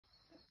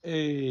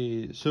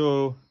Hey,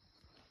 so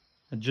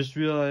I just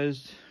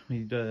realized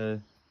we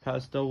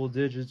passed double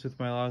digits with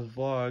my last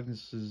vlog.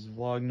 This is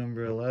vlog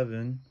number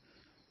 11.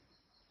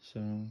 So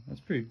oh, that's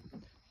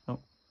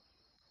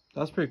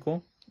pretty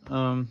cool.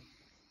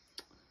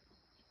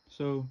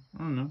 So I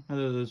don't know. I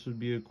thought this would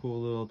be a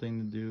cool little thing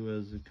to do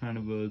as a kind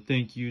of a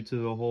thank you to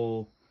the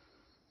whole,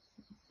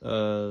 I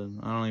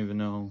don't even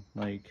know,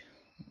 like,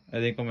 I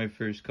think on my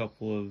first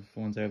couple of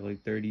ones I have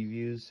like 30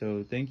 views.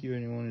 So thank you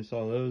anyone who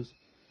saw those.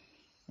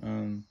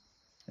 And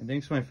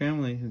thanks to my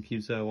family who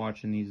keeps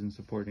watching these and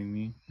supporting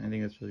me. I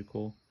think that's really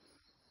cool.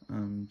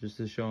 Just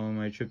to show them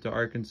my trip to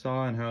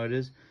Arkansas and how it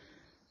is.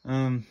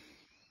 I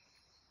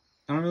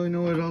don't really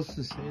know what else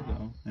to say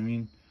though. I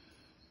mean,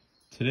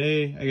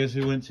 today I guess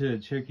we went to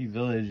Cherokee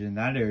Village and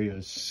that area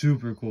is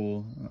super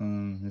cool.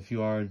 If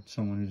you are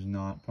someone who's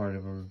not part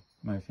of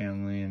my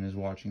family and is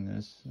watching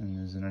this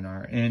and is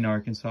in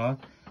Arkansas,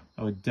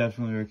 I would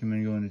definitely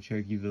recommend going to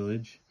Cherokee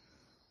Village.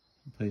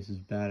 The place is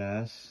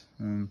badass.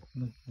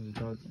 Look, there's a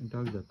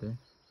dog's up there.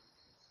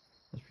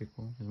 That's pretty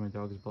cool. There's my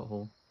dog's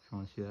butthole, if you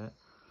want to see that.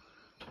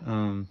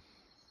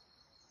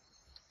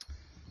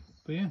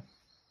 But yeah.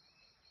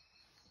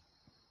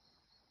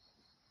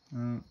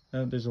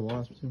 There's a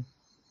wasp too.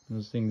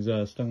 Those things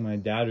stung my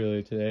dad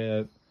earlier today.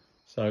 That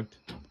sucked.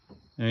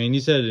 I mean, he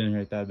said it didn't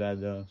hurt that bad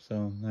though,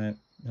 so that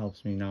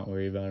helps me not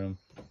worry about him.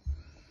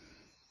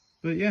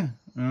 But yeah,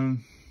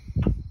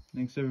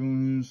 thanks to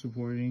everyone who's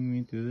supporting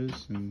me through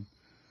this, and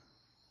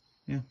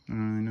yeah, I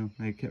don't really know.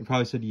 I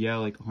probably said yeah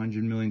like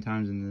 100 million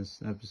times in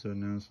this episode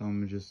now, so I'm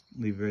gonna just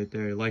leave it right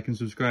there. Like and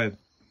subscribe.